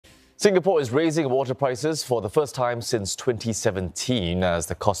Singapore is raising water prices for the first time since 2017 as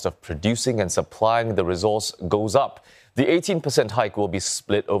the cost of producing and supplying the resource goes up. The 18% hike will be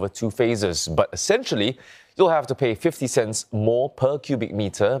split over two phases, but essentially, you'll have to pay 50 cents more per cubic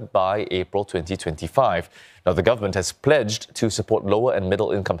metre by April 2025. Now, the government has pledged to support lower and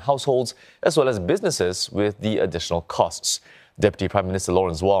middle-income households as well as businesses with the additional costs. Deputy Prime Minister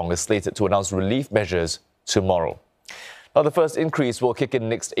Lawrence Wong is slated to announce relief measures tomorrow. Now, the first increase will kick in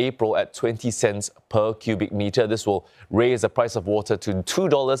next April at 20 cents per cubic metre. This will raise the price of water to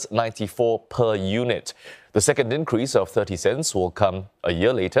 $2.94 per unit. The second increase of 30 cents will come a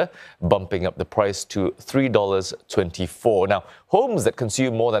year later, bumping up the price to $3.24. Now, homes that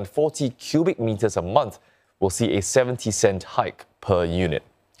consume more than 40 cubic metres a month will see a 70-cent hike per unit.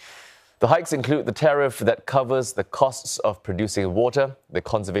 The hikes include the tariff that covers the costs of producing water, the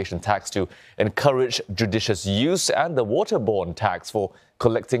conservation tax to encourage judicious use, and the waterborne tax for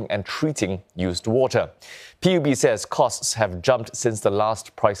collecting and treating used water. PUB says costs have jumped since the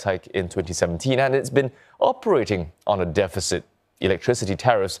last price hike in 2017, and it's been operating on a deficit. Electricity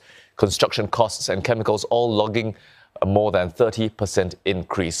tariffs, construction costs, and chemicals all logging a more than 30%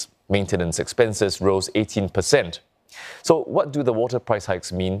 increase. Maintenance expenses rose 18%. So what do the water price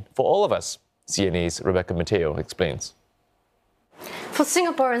hikes mean for all of us? CNA's Rebecca Mateo explains. For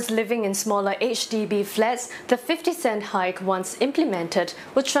Singaporeans living in smaller HDB flats, the 50-cent hike, once implemented,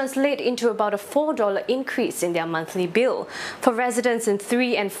 would translate into about a $4 increase in their monthly bill. For residents in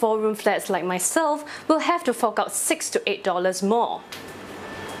 3- and 4-room flats like myself, we'll have to fork out $6 to $8 more.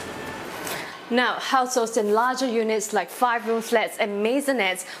 Now, households in larger units like 5-room flats and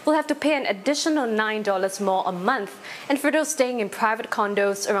maisonettes will have to pay an additional $9 more a month, and for those staying in private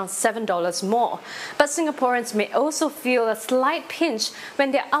condos, around $7 more. But Singaporeans may also feel a slight pinch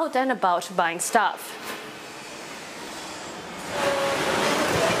when they're out and about buying stuff.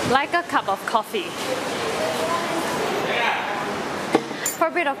 Like a cup of coffee. For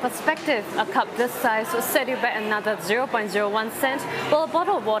a bit of perspective, a cup this size will set you back another 0.01 cent, while a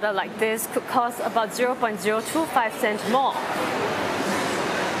bottle of water like this could cost about 0.025 cents more.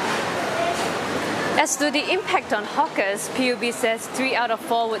 As to the impact on hawkers, PUB says 3 out of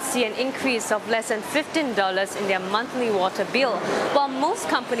 4 would see an increase of less than $15 in their monthly water bill, while most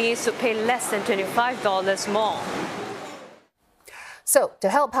companies would pay less than $25 more. So, to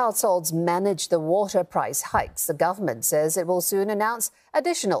help households manage the water price hikes, the government says it will soon announce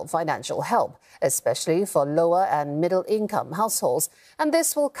additional financial help, especially for lower and middle-income households. And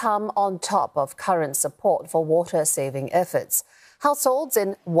this will come on top of current support for water-saving efforts. Households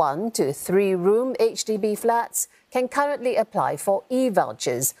in 1- to 3-room HDB flats can currently apply for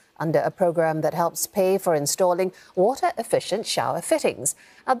e-vouchers under a program that helps pay for installing water-efficient shower fittings.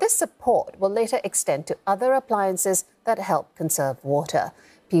 Now, this support will later extend to other appliances that help conserve water.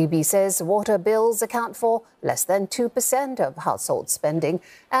 PUB says water bills account for less than 2% of household spending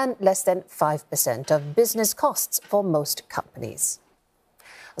and less than 5% of business costs for most companies.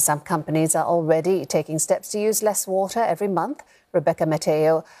 Some companies are already taking steps to use less water every month. Rebecca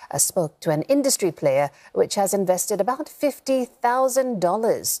Mateo spoke to an industry player which has invested about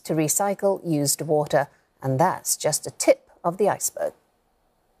 $50,000 to recycle used water. And that's just a tip of the iceberg.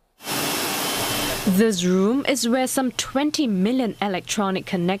 This room is where some 20 million electronic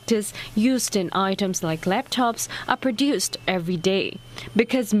connectors used in items like laptops are produced every day.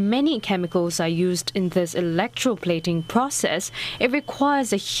 Because many chemicals are used in this electroplating process, it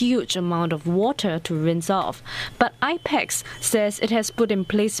requires a huge amount of water to rinse off. But IPEX says it has put in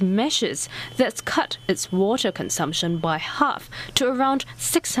place measures that's cut its water consumption by half to around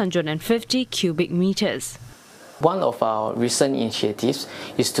 650 cubic meters. One of our recent initiatives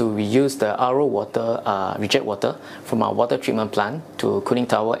is to reuse the RO water, reject water from our water treatment plant to cooling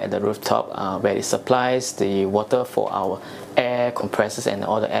tower at the rooftop where it supplies the water for our air compressors and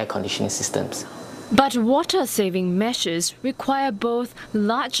all the air conditioning systems. But water-saving measures require both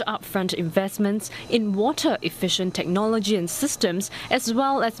large upfront investments in water-efficient technology and systems as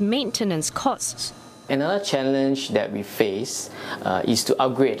well as maintenance costs. Another challenge that we face is to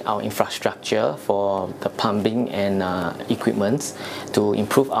upgrade our infrastructure for the pumping and equipment to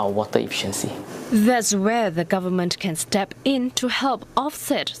improve our water efficiency. That's where the government can step in to help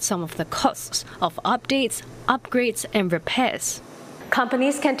offset some of the costs of updates, upgrades and repairs.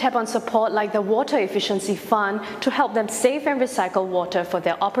 Companies can tap on support like the Water Efficiency Fund to help them save and recycle water for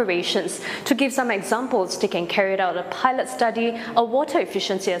their operations. To give some examples, they can carry out a pilot study, a water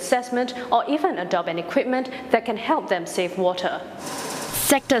efficiency assessment, or even adopt an equipment that can help them save water.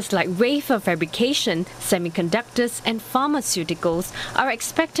 Sectors like wafer fabrication, semiconductors and pharmaceuticals are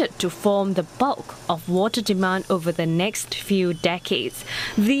expected to form the bulk of water demand over the next few decades.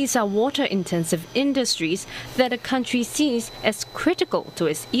 These are water-intensive industries that a country sees as critical to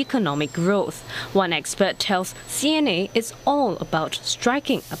its economic growth. One expert tells CNA it's all about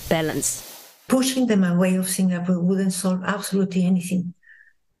striking a balance. Pushing them away of Singapore wouldn't solve absolutely anything.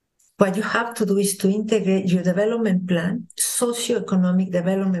 What you have to do is to integrate your development plan, socio-economic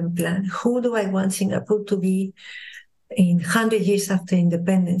development plan. Who do I want Singapore to be in 100 years after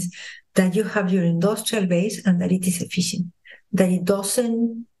independence? That you have your industrial base and that it is efficient, that it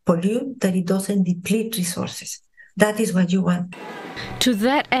doesn't pollute, that it doesn't deplete resources. That is what you want. To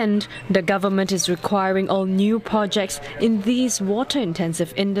that end, the government is requiring all new projects in these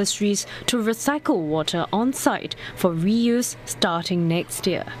water-intensive industries to recycle water on-site for reuse starting next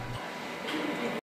year.